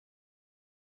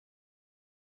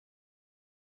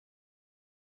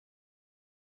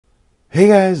Hey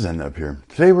guys, and up here.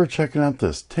 Today we're checking out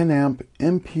this 10 amp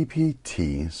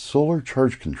MPPT solar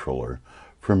charge controller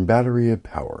from Bateria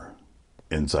Power.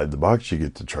 Inside the box you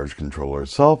get the charge controller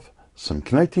itself, some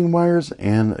connecting wires,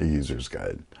 and a user's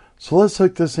guide. So let's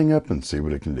hook this thing up and see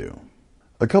what it can do.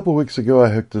 A couple weeks ago I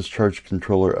hooked this charge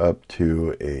controller up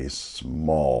to a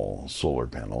small solar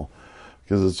panel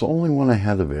because it's the only one I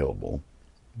had available,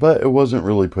 but it wasn't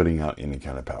really putting out any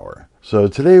kind of power. So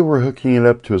today we're hooking it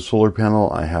up to a solar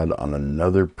panel I had on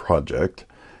another project,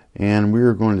 and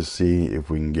we're going to see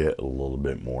if we can get a little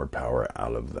bit more power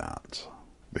out of that.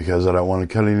 Because I don't want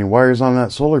to cut any wires on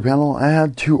that solar panel, I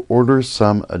had to order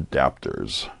some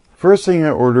adapters. First thing I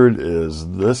ordered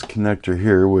is this connector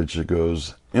here, which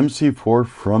goes MC4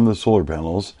 from the solar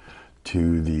panels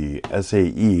to the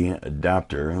SAE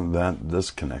adapter that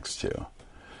this connects to.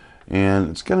 And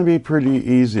it's going to be pretty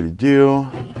easy to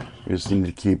do. We just need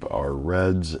to keep our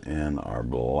reds and our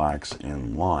blacks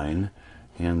in line.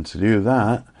 And to do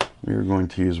that, we are going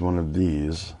to use one of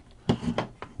these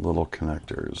little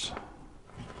connectors.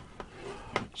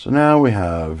 So now we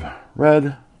have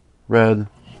red, red,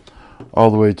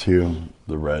 all the way to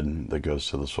the red that goes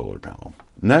to the solar panel.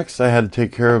 Next, I had to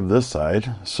take care of this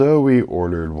side, so we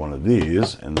ordered one of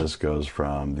these, and this goes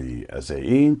from the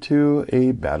SAE to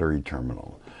a battery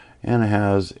terminal. And it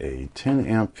has a 10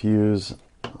 amp fuse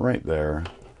right there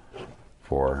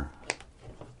for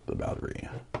the battery.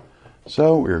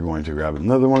 So we're going to grab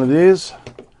another one of these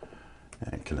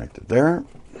and connect it there.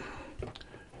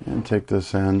 And take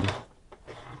this end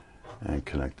and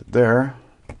connect it there.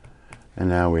 And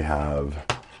now we have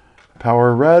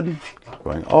power red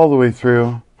going all the way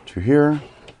through to here.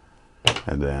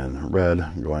 And then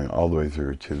red going all the way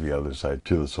through to the other side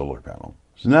to the solar panel.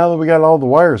 So now that we got all the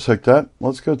wires hooked up,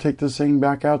 let's go take this thing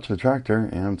back out to the tractor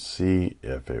and see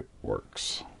if it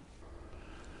works.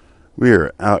 We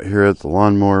are out here at the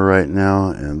lawnmower right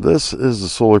now, and this is the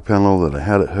solar panel that I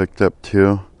had it hooked up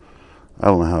to. I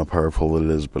don't know how powerful it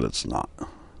is, but it's not.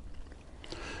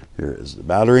 Here is the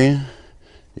battery.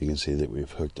 You can see that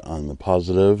we've hooked on the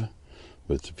positive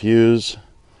with the fuse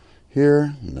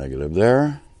here, negative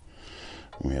there.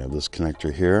 We have this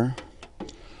connector here.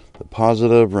 The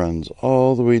positive runs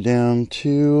all the way down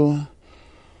to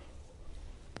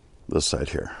this side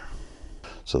here.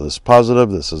 So this is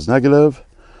positive, this is negative.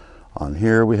 On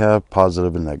here we have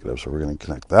positive and negative, so we're going to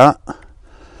connect that.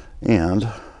 And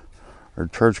our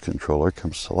charge controller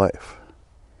comes to life.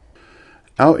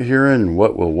 Out here in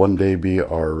what will one day be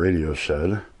our radio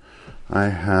shed, I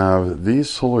have these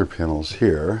solar panels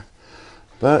here,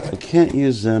 but I can't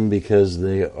use them because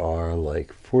they are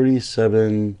like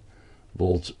 47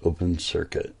 volts open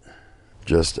circuit.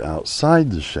 Just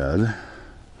outside the shed,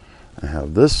 I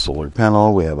have this solar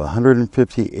panel. We have a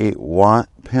 158 watt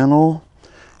panel,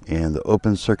 and the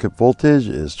open circuit voltage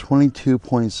is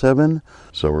 22.7.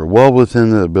 So we're well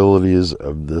within the abilities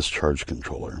of this charge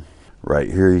controller.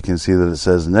 Right here you can see that it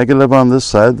says negative on this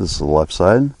side. This is the left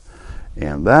side.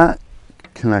 And that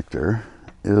connector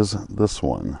is this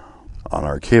one. On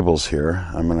our cables here,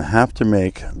 I'm going to have to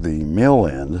make the male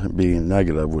end be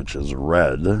negative, which is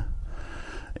red,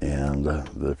 and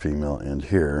the female end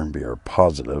here be our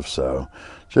positive. So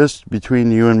just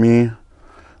between you and me,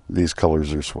 these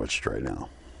colors are switched right now.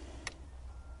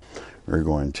 We're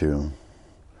going to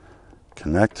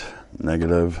connect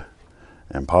negative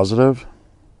and positive.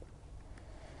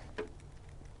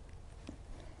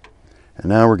 And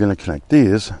now we're going to connect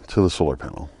these to the solar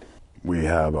panel. We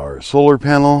have our solar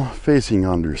panel facing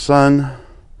under sun.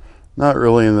 Not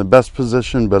really in the best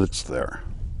position, but it's there.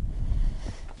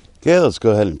 Okay, let's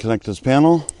go ahead and connect this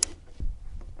panel.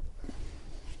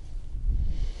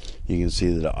 You can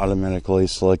see that it automatically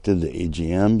selected the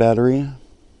AGM battery.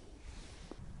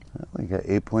 We got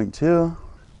 8.2,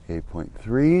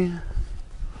 8.3.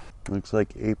 Looks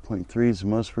like 8.3 is the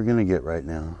most we're going to get right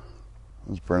now.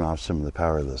 Let's burn off some of the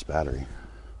power of this battery.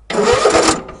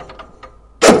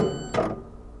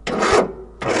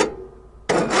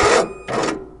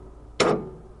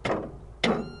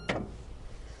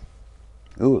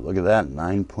 Ooh, look at that,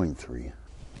 9.3.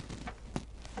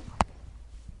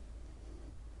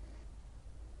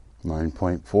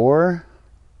 9.4.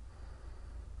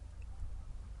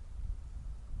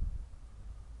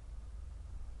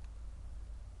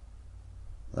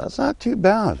 That's not too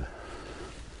bad.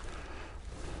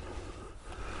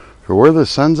 For where the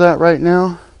sun's at right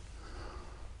now,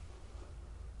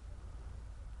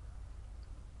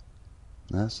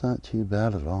 that's not too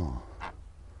bad at all.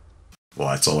 Well,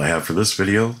 that's all I have for this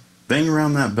video. Bang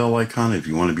around that bell icon if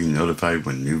you want to be notified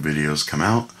when new videos come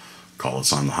out. Call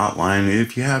us on the hotline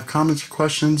if you have comments or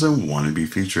questions and want to be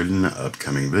featured in an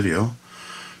upcoming video.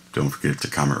 Don't forget to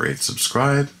comment, rate,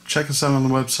 subscribe. Check us out on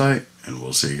the website, and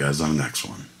we'll see you guys on the next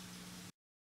one.